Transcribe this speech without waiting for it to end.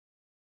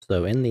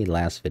So in the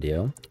last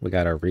video, we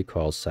got our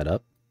recoil set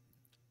up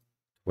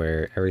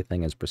where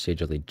everything is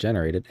procedurally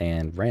generated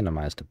and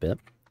randomized a bit.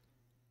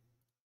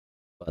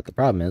 But the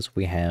problem is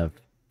we have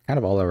kind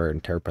of all of our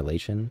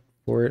interpolation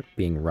for it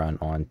being run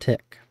on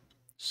tick.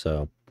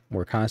 So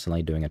we're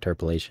constantly doing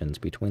interpolations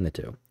between the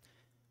two.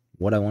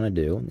 What I want to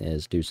do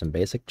is do some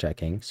basic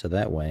checking so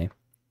that way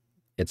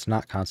it's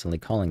not constantly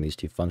calling these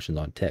two functions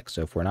on tick.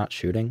 So if we're not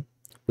shooting,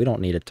 we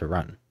don't need it to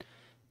run.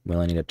 We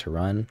only need it to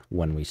run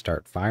when we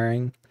start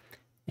firing,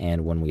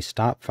 and when we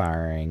stop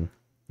firing,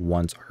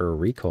 once our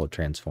recoil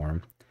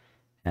transform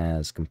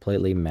has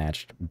completely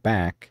matched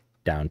back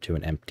down to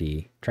an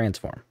empty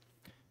transform.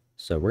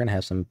 So we're going to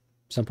have some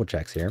simple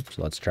checks here.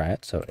 So let's try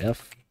it. So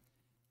if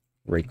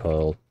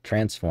recoil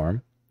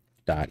transform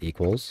dot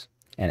equals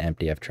an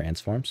empty f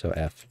transform, so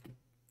f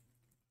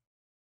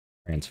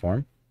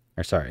transform,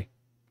 or sorry,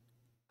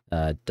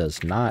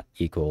 does not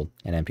equal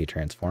an empty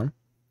transform,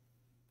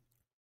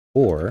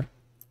 or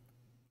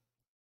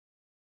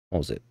what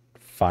was it?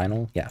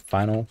 Final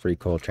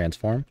recoil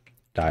transform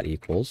dot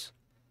equals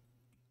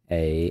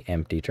a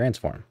empty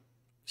transform.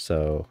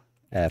 So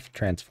f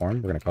transform,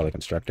 we're going to call the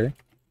constructor,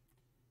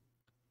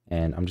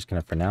 and I'm just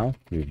going to, for now,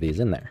 leave these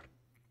in there,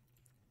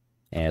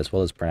 as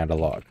well as print out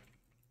a log.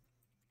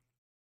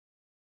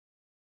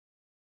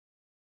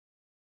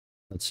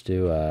 Let's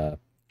do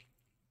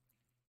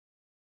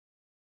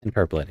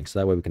interpolating, so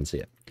that way we can see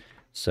it.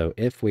 So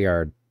if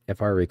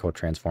our recoil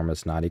transform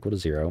is not equal to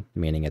 0,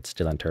 meaning it's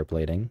still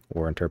interpolating,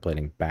 or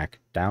interpolating back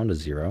down to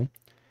 0,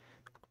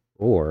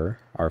 or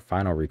our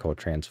final recoil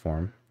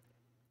transform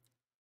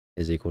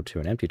is equal to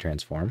an empty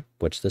transform,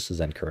 which this is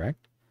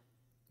incorrect,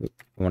 we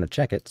want to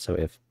check it. So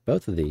if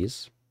both of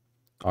these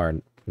are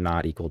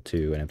not equal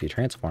to an empty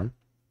transform,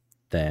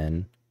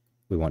 then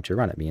we want to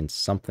run it. It means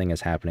something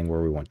is happening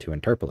where we want to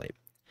interpolate.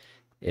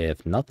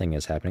 If nothing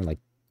is happening, like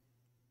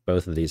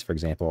both of these, for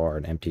example, are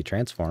an empty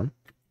transform,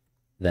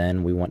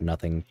 then we want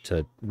nothing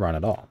to run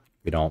at all.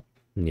 We don't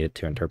need it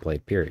to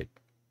interpolate, period.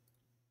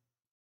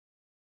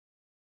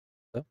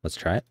 So let's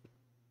try it.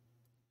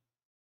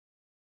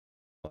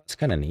 Well, that's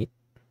kind of neat.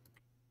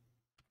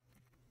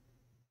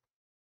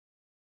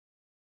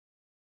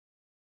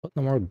 What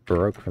in the world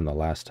broke from the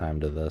last time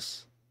to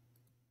this?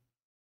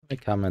 Let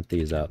me comment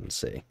these out and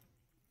see.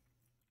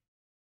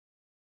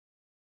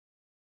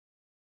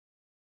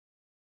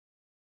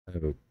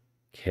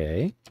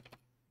 Okay.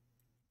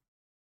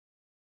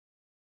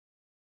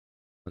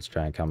 Let's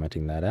try and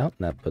commenting that out.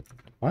 And that put,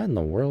 why in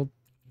the world?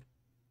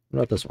 What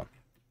about this one?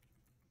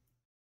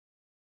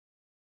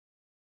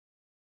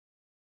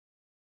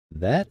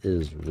 That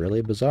is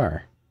really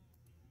bizarre.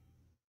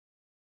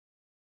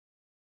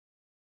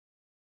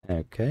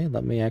 Okay,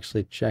 let me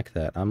actually check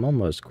that. I'm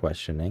almost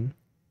questioning.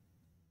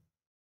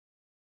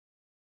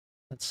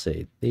 Let's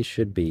see. These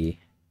should be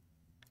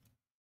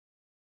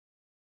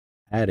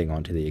adding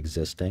onto the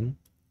existing.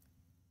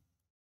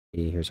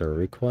 Here's our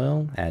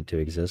recoil. Add to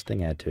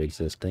existing, add to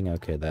existing.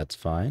 Okay, that's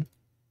fine.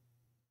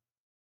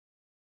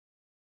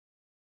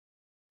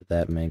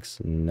 That makes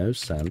no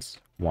sense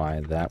why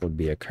that would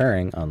be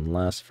occurring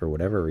unless, for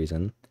whatever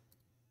reason,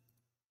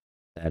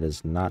 that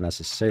is not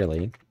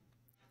necessarily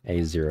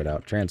a zeroed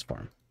out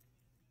transform.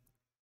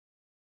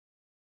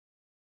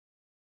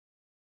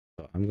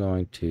 So I'm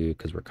going to,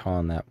 because we're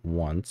calling that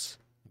once,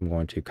 I'm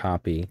going to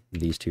copy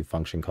these two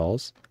function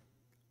calls,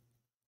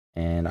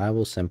 and I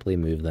will simply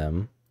move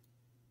them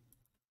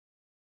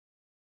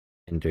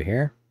into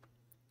here.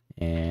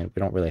 And we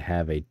don't really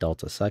have a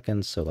delta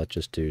seconds, so let's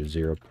just do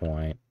 0.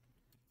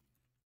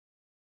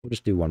 We'll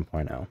just do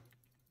 1.0.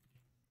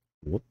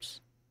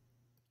 Whoops.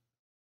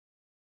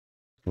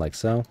 Like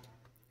so,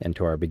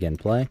 into our begin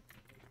play.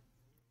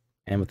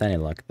 And with any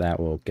luck, that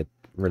will get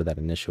rid of that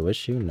initial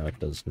issue. No, it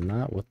does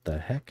not. What the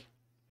heck?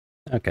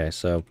 Okay,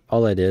 so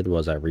all I did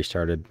was I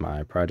restarted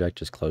my project,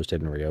 just closed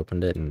it and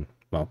reopened it, and,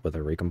 well, with a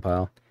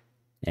recompile.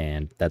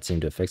 And that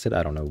seemed to fix it.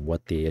 I don't know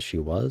what the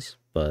issue was,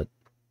 but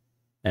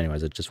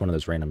anyways, it's just one of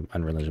those random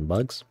Unreal Engine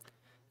bugs.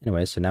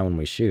 Anyway, so now when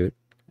we shoot,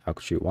 I'll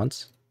shoot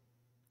once.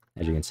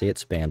 As you can see, it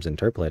spams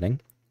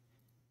interpolating.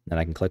 Then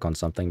I can click on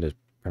something to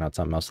print out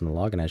something else in the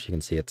log, and as you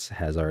can see, it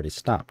has already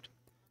stopped.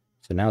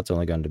 So now it's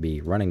only going to be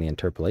running the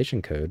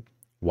interpolation code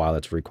while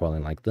it's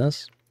recoiling like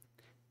this,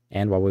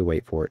 and while we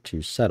wait for it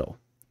to settle.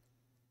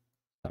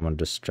 I'm going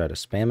to just try to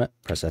spam it,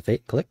 press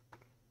F8, click,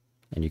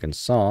 and you can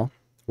saw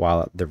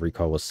while the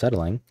recoil was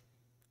settling,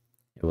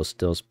 it was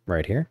still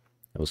right here.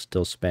 It was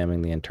still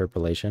spamming the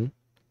interpolation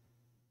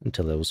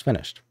until it was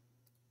finished.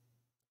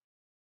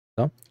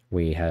 So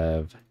we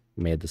have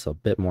made this a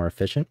bit more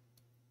efficient.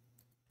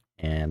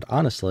 And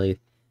honestly,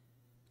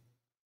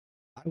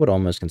 I would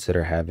almost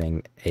consider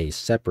having a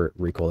separate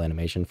recoil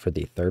animation for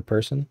the third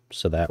person.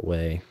 So that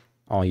way,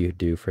 all you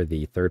do for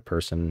the third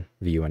person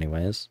view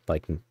anyways,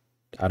 like,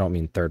 I don't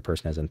mean third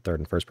person as in third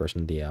and first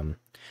person,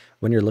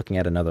 when you're looking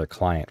at another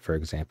client, for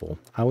example,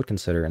 I would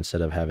consider,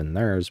 instead of having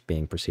theirs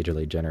being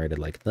procedurally generated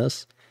like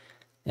this,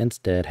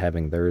 instead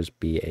having theirs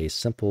be a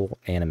simple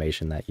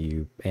animation that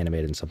you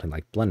animate in something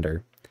like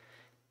Blender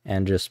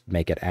and just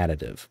make it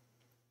additive.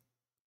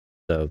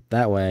 So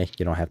that way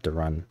you don't have to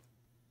run,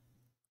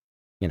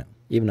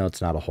 even though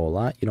it's not a whole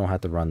lot, you don't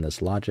have to run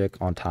this logic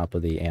on top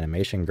of the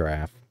animation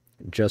graph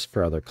just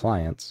for other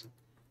clients,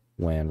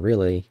 when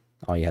really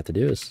all you have to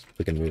do is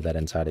we can move that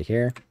inside of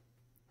here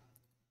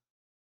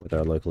with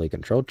our locally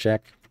controlled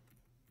check,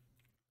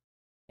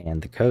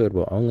 and the code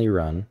will only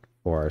run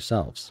for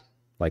ourselves,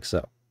 like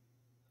so.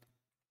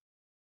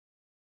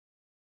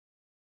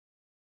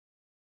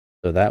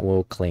 So that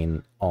will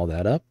clean all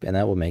that up, and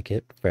that will make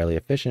it fairly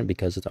efficient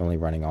because it's only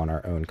running on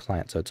our own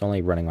client. So it's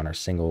only running on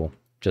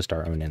just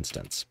our own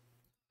instance.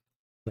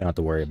 We don't have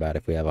to worry about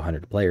if we have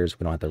 100 players,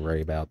 we don't have to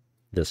worry about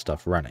this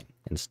stuff running.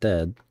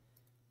 Instead,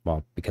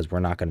 well, because we're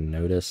not going to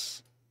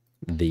notice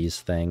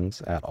these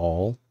things at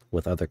all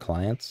with other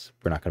clients,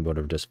 we're not going to be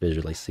able to just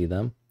visually see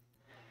them.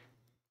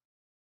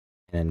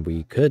 And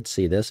we could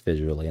see this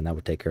visually, and that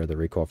would take care of the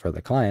recoil for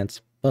the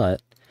clients.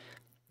 But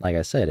like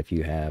I said, if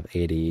you have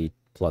 80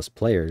 plus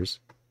players,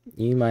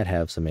 you might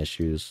have some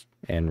issues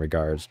in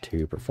regards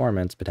to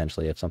performance,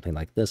 potentially if something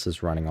like this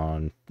is running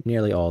on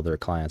nearly all their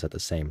clients at the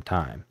same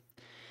time.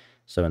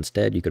 So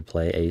instead, you could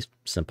play a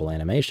simple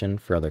animation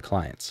for other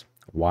clients,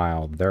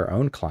 while their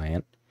own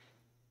client,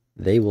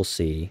 they will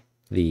see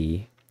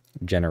the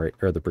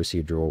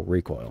procedural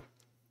recoil.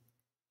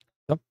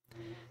 So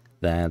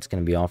that's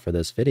going to be all for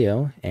this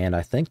video, and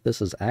I think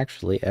this is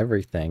actually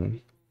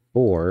everything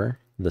for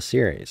the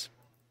series.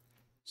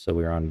 So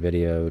we're on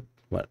video,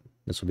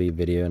 this will be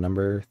video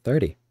number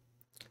 30.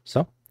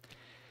 So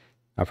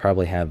I'll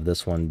probably have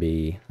this one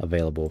be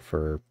available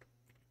for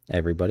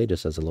everybody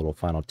just as a little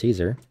final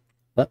teaser,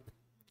 but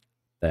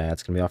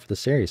that's going to be all for the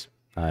series.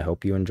 I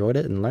hope you enjoyed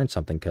it and learned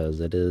something, because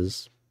it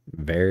is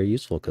very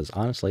useful, because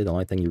honestly, the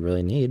only thing you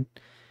really need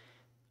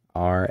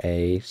are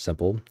a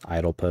simple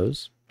idle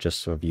pose,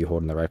 just of you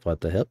holding the rifle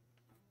at the hip,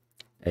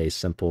 a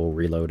simple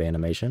reload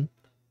animation,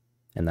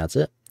 and that's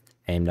it.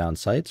 Aim down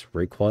sights,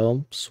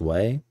 recoil,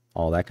 sway,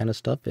 all that kind of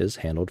stuff is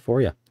handled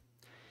for you.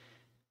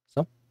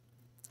 So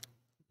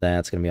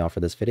that's going to be all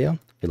for this video.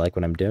 If you like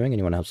what I'm doing and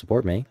you want to help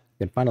support me,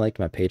 you can find a link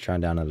to my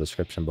Patreon down in the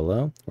description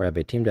below, where I have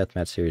a Team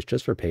Deathmatch series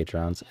just for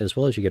Patrons, as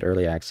well as you get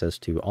early access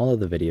to all of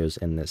the videos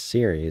in this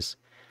series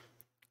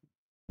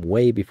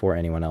way before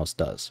anyone else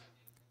does.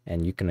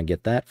 And you can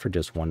get that for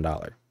just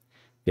 $1. If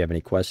you have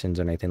any questions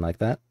or anything like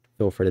that,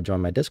 feel free to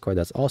join my Discord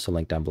that's also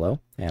linked down below,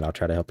 and I'll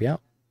try to help you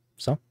out.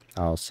 So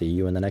I'll see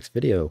you in the next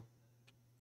video.